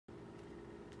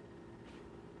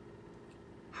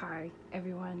Hi,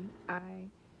 everyone. I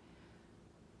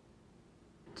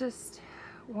just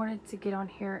wanted to get on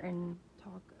here and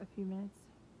talk a few minutes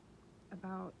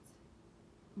about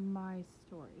my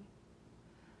story.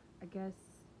 I guess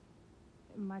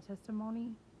my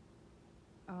testimony.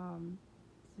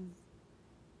 This is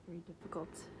very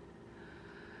difficult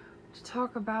to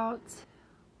talk about,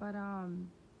 but I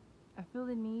feel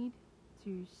the need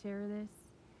to share this.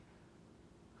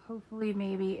 Hopefully,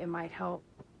 maybe it might help.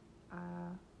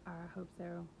 I hope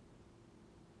so.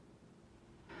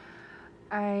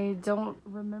 I don't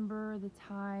remember the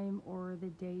time or the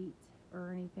date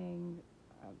or anything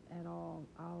at all.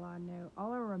 All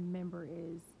I remember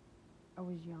is I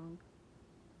was young.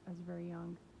 I was very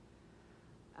young.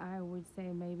 I would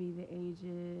say maybe the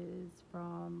ages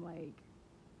from like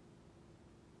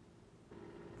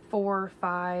 4,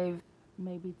 5,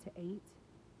 maybe to 8,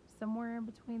 somewhere in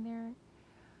between there.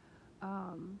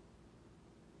 Um,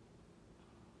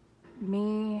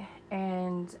 Me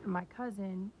and my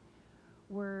cousin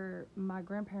where my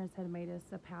grandparents had made us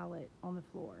a pallet on the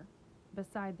floor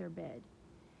beside their bed.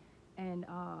 And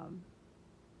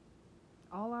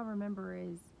all I remember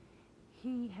is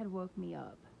he had woke me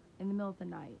up in the middle of the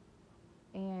night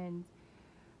and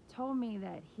told me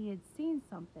that he had seen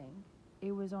something.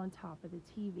 It was on top of the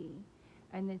TV.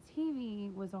 And the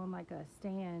TV was on like a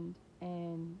stand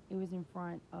and it was in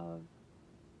front of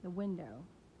the window.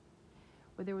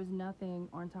 But there was nothing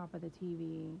on top of the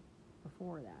TV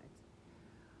before that.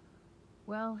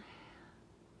 Well,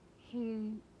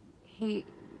 he he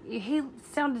he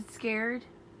sounded scared,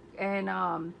 and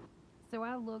so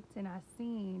I looked and I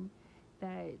seen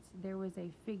that there was a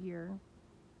figure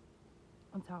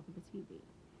on top of the TV.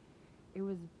 It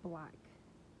was black,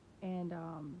 and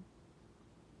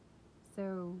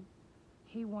so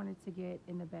he wanted to get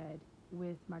in the bed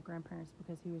with my grandparents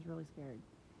because he was really scared.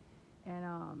 And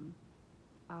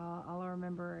all I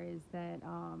remember is that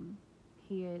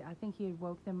I think he had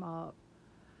woke them up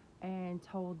and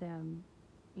told them,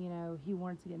 he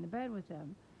wanted to get in the bed with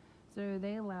them. So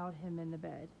they allowed him in the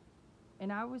bed.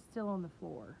 And I was still on the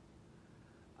floor.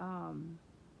 Um,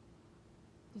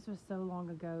 this was so long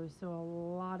ago, so a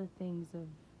lot of things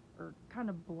are kind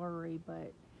of blurry,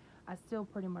 but I still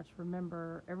pretty much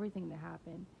remember everything that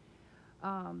happened.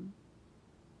 Um,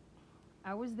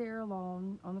 I was there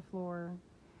alone on the floor,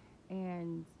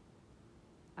 and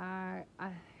I, I,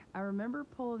 I remember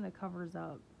pulling the covers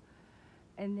up,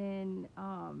 and then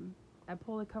I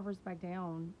pulled the covers back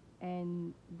down,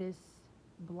 and this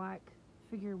black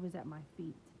figure was at my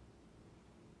feet.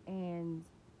 And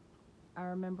I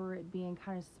remember it being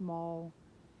kind of small,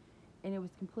 and it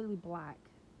was completely black,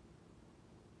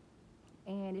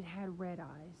 and it had red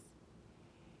eyes,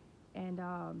 and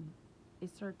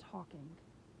it started talking.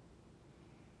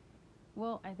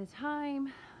 Well, at the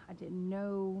time, I didn't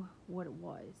know what it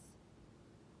was.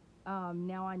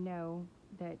 Now I know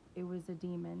that it was a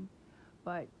demon,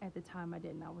 but at the time I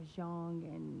didn't. I was young,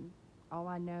 and all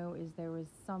I know is there was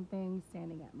something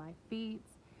standing at my feet,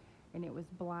 and it was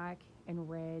black and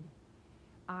red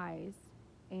eyes,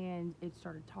 and it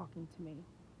started talking to me.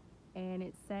 And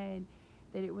it said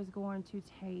that it was going to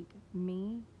take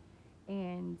me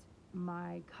and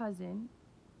my cousin.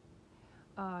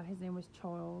 His name was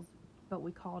Charles, but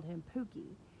we called him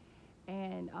Pookie,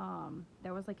 and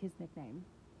that was like his nickname.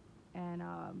 And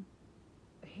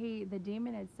the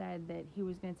demon had said that he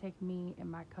was going to take me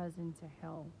and my cousin to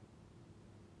hell.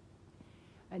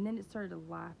 And then it started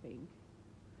laughing,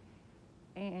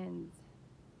 and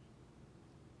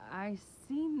I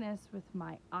seen this with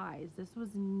my eyes. This was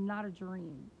not a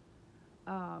dream.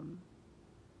 Um,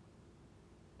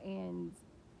 and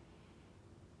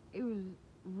it was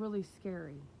really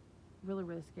scary, really,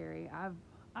 really scary.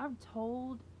 I've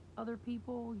told other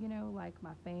people, like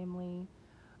my family.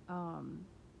 Um,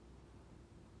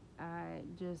 I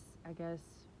guess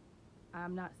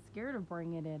I'm not scared of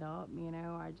bringing it up.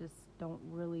 I just don't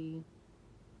really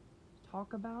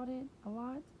talk about it a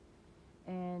lot,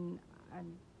 and I,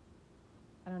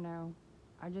 I don't know.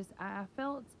 I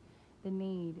felt the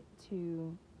need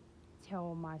to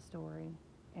tell my story,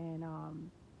 and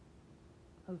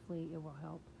hopefully it will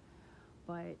help.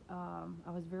 But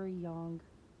I was very young,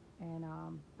 and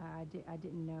I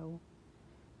didn't know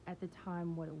at the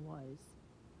time what it was.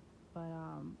 But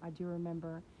I do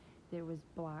remember that it was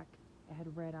black, it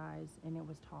had red eyes, and it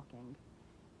was talking,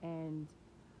 and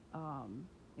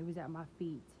it was at my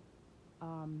feet.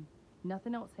 Um,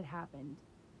 Nothing else had happened.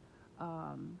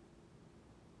 Um,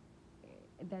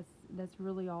 that's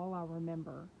really all I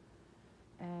remember.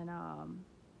 And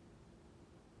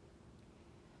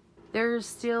there's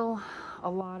still a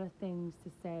lot of things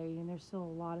to say, and there's still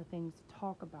a lot of things to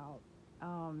talk about.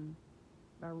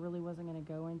 I really wasn't going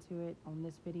to go into it on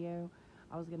this video.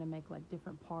 I was going to make like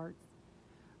different parts,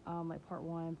 like part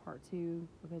one, part two,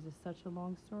 because it's such a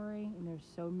long story and there's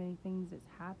so many things that's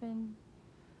happened.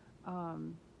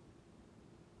 Um,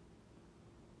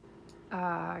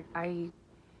 uh, I,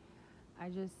 I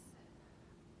just,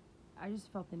 I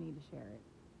just felt the need to share it.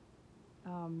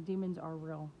 Demons are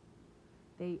real.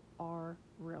 They are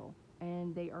real,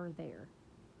 and they are there.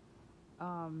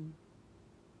 Um,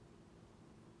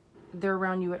 they're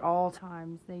around you at all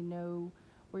times. They know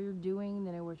what you're doing.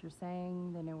 They know what you're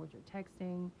saying. They know what you're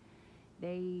texting.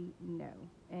 They know,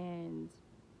 and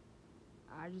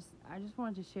I just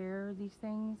wanted to share these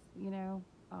things.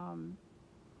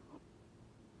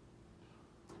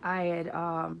 I had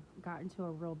gotten into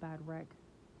a real bad wreck,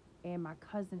 and my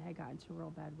cousin had gotten into a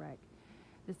real bad wreck.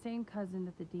 The same cousin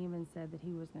that the demon said that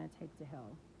he was going to take to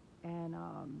hell, and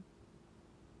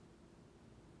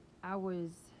I was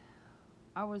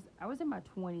I was in my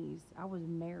 20s. I was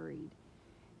married,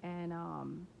 and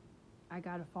I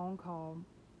got a phone call,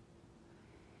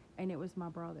 and it was my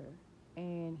brother,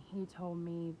 and he told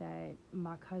me that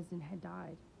my cousin had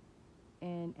died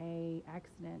in a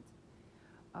accident.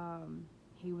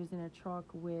 He was in a truck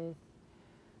with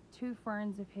two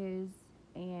friends of his,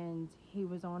 and he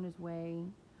was on his way.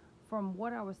 From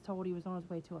what I was told, he was on his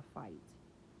way to a fight,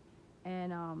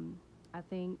 and I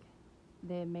think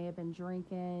they may have been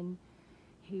drinking.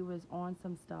 He was on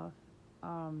some stuff.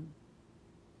 I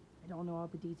don't know all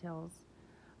the details.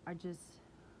 I just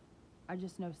I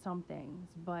just know some things,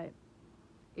 but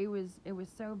it was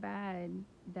so bad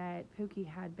that Pookie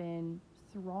had been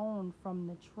thrown from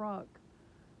the truck,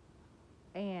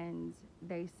 and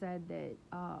they said that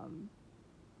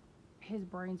his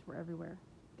brains were everywhere.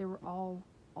 They were all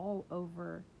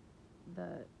over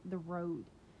the road.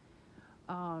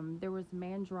 There was a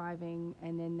man driving,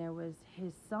 and then there was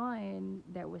his son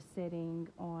that was sitting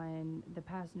on the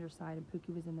passenger side, and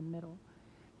Pookie was in the middle.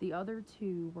 The other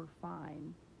two were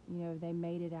fine. They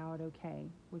made it out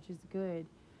okay, which is good.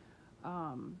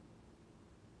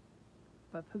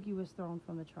 But Pookie was thrown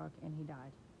from the truck, and he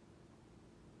died.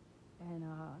 And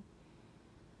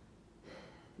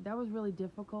that was really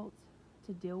difficult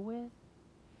to deal with.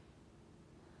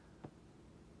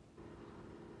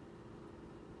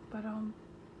 But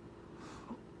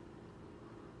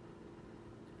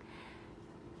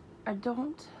I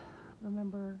don't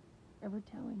remember ever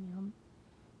telling him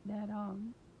that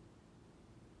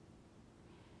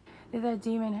that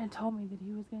demon had told me that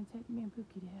he was going to take me and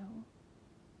Pookie to hell.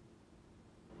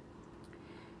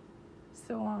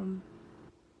 So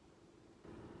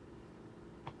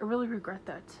I really regret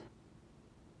that.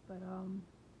 But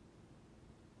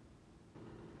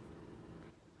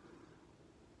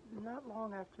not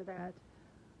long after that,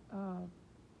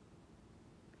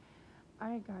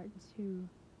 I got into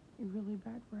a really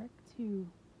bad wreck too.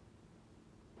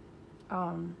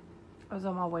 I was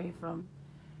on my way from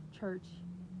church,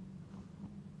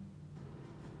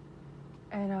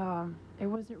 and it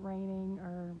wasn't raining,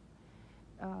 or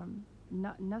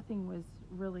nothing was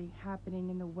really happening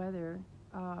in the weather.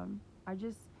 I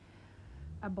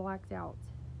blacked out,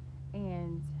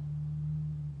 and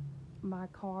my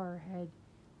car had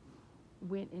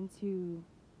went into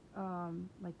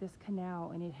like this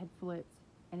canal, and it had flipped,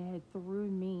 and it had threw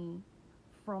me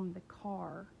from the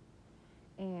car,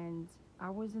 and I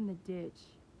was in the ditch.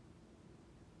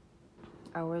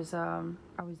 I was out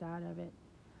of it.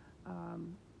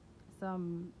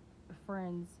 Some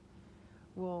friends,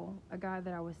 well, a guy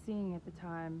that I was seeing at the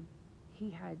time,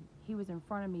 he was in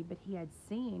front of me, but he had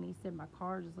seen. He said my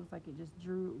car just looks like it just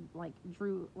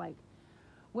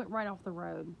went right off the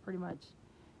road, pretty much.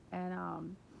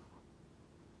 And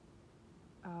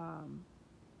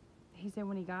he said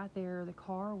when he got there, the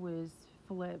car was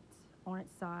flipped on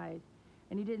its side,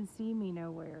 and he didn't see me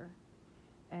nowhere.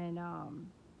 And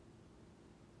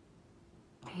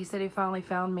he said he finally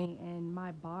found me, and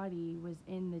my body was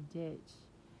in the ditch,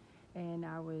 and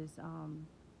I was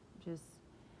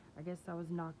I guess I was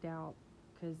knocked out,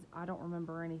 because I don't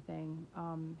remember anything.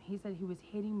 He said he was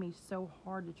hitting me so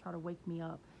hard to try to wake me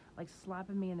up, like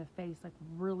slapping me in the face, like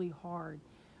really hard,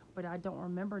 but I don't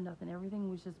remember nothing. Everything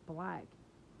was just black,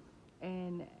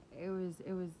 and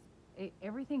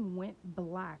everything went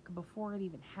black before it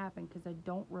even happened, because I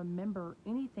don't remember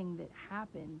anything that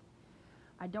happened.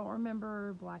 I don't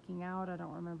remember blacking out. I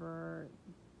don't remember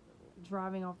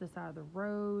driving off the side of the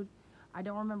road. I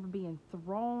don't remember being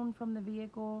thrown from the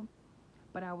vehicle,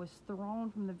 but I was thrown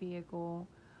from the vehicle.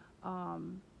 I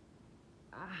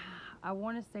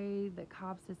want to say the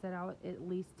cops had said I was at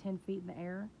least 10 feet in the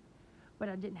air, but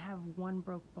I didn't have one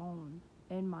broke bone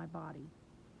in my body.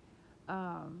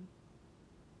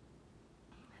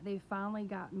 They finally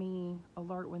got me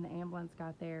alert when the ambulance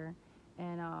got there,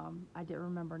 and I didn't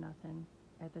remember nothing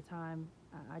at the time.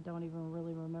 I don't even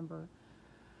really remember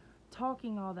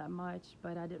talking all that much,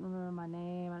 but I didn't remember my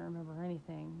name. I don't remember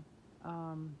anything.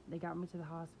 They got me to the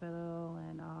hospital,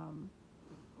 and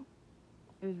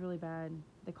it was really bad.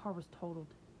 The car was totaled,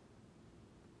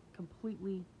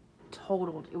 completely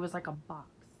totaled. It was like a box.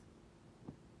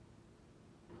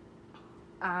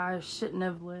 I shouldn't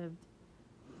have lived.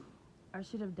 I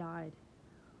should have died,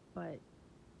 but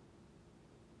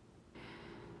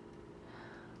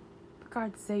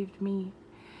God saved me.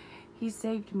 He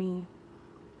saved me.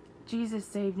 Jesus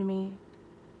saved me.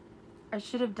 I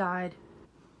should have died,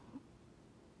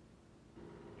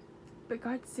 but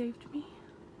God saved me.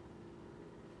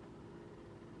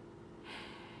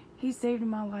 He saved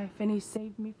my life, and He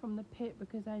saved me from the pit,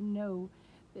 because I know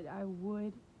that I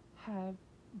would have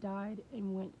died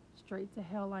and went straight to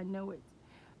hell. I know it.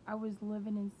 I was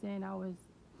living in sin. I was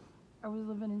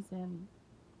living in sin.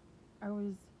 I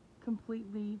was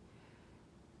completely,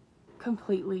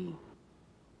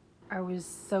 I was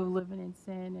so living in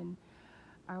sin, and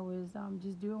I was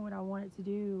just doing what I wanted to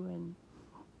do, and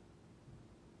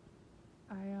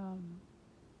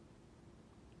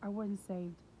I wasn't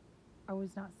saved. I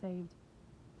was not saved.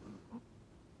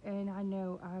 And I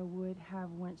know I would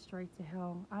have went straight to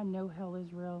hell. I know hell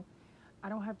is real. I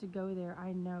don't have to go there.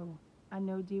 I know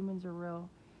demons are real.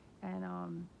 And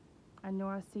I know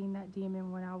I seen that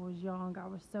demon when I was young. I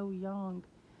was so young.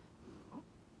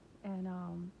 And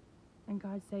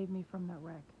God saved me from that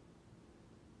wreck.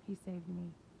 He saved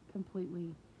me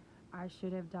completely. I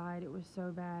should have died. It was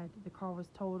so bad. The car was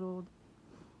totaled.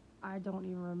 I don't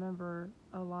even remember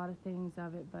a lot of things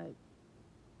of it, but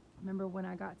remember when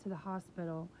I got to the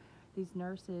hospital, these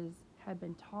nurses had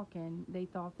been talking. They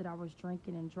thought that I was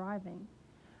drinking and driving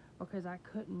because I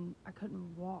couldn't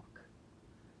walk.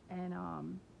 And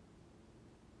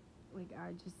like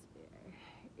I just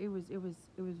it was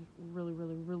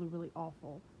really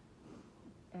awful.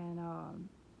 And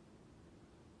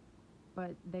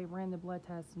but they ran the blood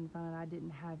test and found I didn't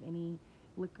have any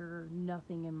liquor,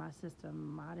 nothing in my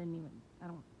system. I didn't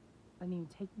even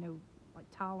take no like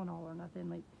Tylenol or nothing,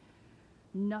 like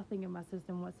nothing in my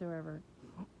system whatsoever.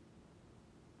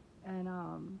 And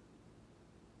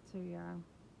so yeah,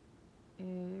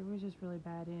 it was just really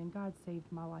bad, and God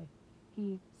saved my life.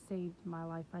 He saved my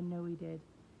life. I know He did.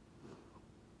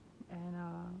 And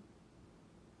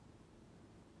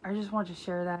I just want to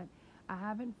share that. I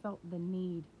haven't felt the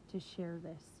need to share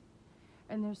this,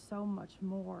 and there's so much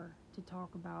more to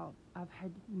talk about. I've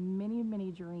had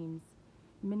many dreams,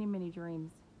 many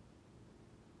dreams,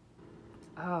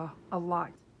 a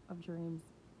lot of dreams,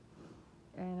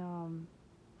 and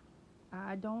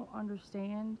I don't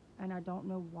understand, and I don't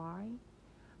know why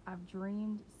I've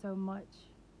dreamed so much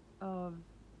of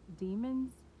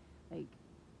demons. Like,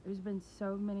 there's been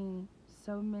so many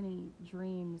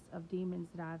dreams of demons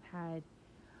that I've had,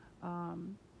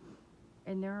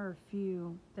 and there are a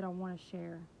few that I want to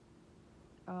share.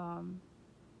 And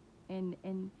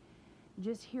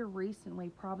just here recently,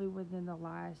 probably within the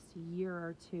last year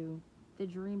or two, the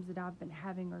dreams that I've been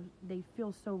having they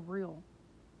feel so real,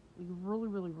 like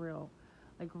really real,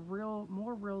 like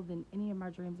more real than any of my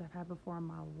dreams I've had before in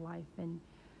my life. And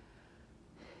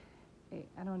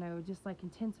I don't know, just like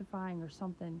intensifying or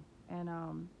something. And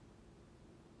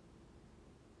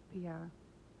yeah,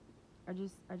 I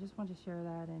just want to share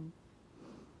that.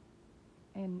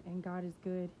 And God is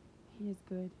good. He is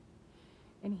good,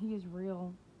 and He is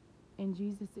real, and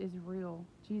Jesus is real.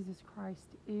 Jesus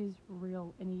Christ is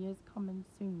real, and He is coming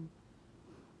soon.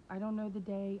 I don't know the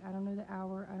day, I don't know the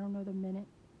hour, I don't know the minute,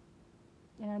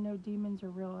 and I know demons are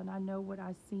real, and I know what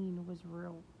I seen was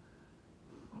real.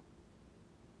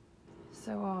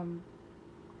 So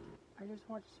I just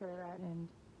want to share that, and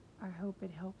I hope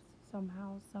it helps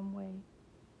somehow, some way.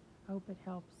 I hope it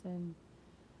helps. And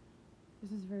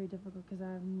this is very difficult because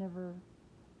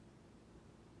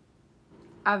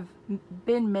I've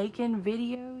been making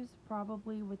videos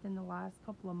probably within the last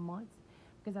couple of months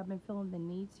because I've been feeling the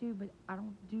need to, but I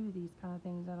don't do these kind of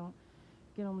things. I don't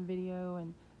get on the video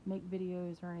and make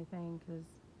videos or anything because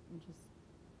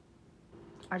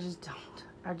I just don't.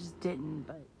 I just didn't,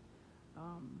 but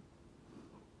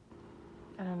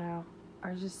I don't know.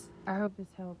 I hope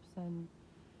this helps, and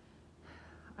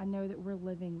I know that we're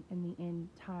living in the end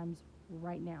times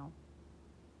right now.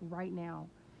 Right now.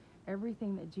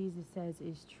 Everything that Jesus says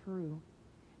is true.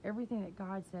 Everything that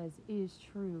God says is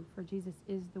true, for Jesus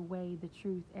is the way, the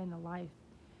truth, and the life.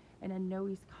 And I know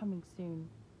He's coming soon.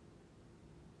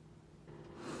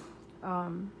 I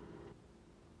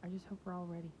just hope we're all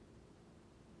ready.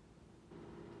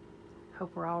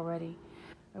 hope we're all ready.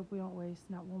 I hope we don't waste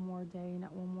not one more day,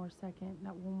 not one more second,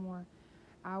 not one more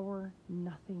hour,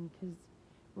 nothing, because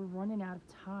we're running out of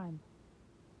time.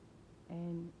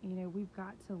 And we've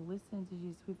got to listen to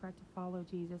Jesus. We've got to follow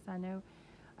Jesus. I know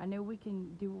we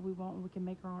can do what we want and we can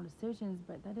make our own decisions,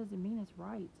 but that doesn't mean it's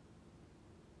right.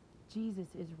 Jesus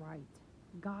is right.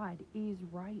 God is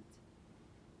right.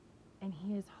 And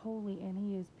he is holy, and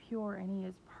he is pure, and he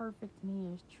is perfect, and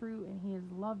he is true, and he is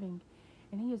loving,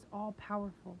 and he is all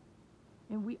powerful.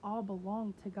 And we all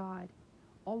belong to God,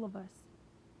 all of us.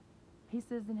 He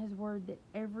says in his word that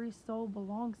every soul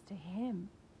belongs to him.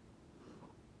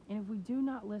 And if we do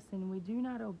not listen, we do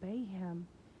not obey him,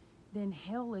 then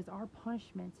hell is our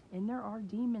punishment, and there are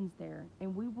demons there,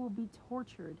 and we will be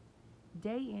tortured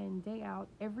day in, day out,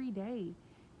 every day,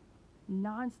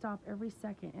 nonstop, every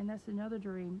second. And that's another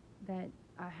dream that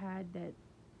I had that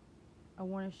I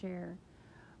want to share.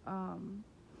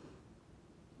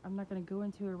 I'm not going to go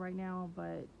into it right now,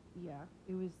 but yeah,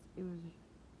 it was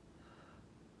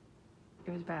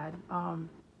bad.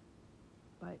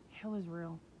 But hell is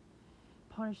real.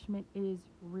 Punishment is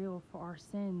real for our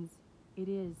sins. It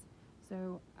is.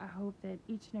 So I hope that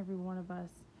each and every one of us,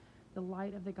 the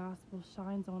light of the gospel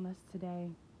shines on us today.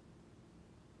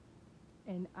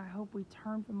 And I hope we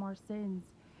turn from our sins,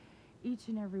 each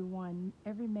and every one,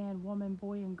 every man, woman,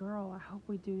 boy, and girl. I hope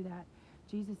we do that.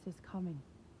 Jesus is coming.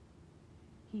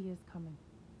 He is coming.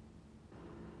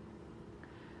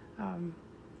 I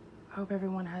hope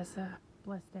everyone has a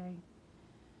blessed day.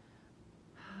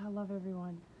 I love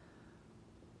everyone.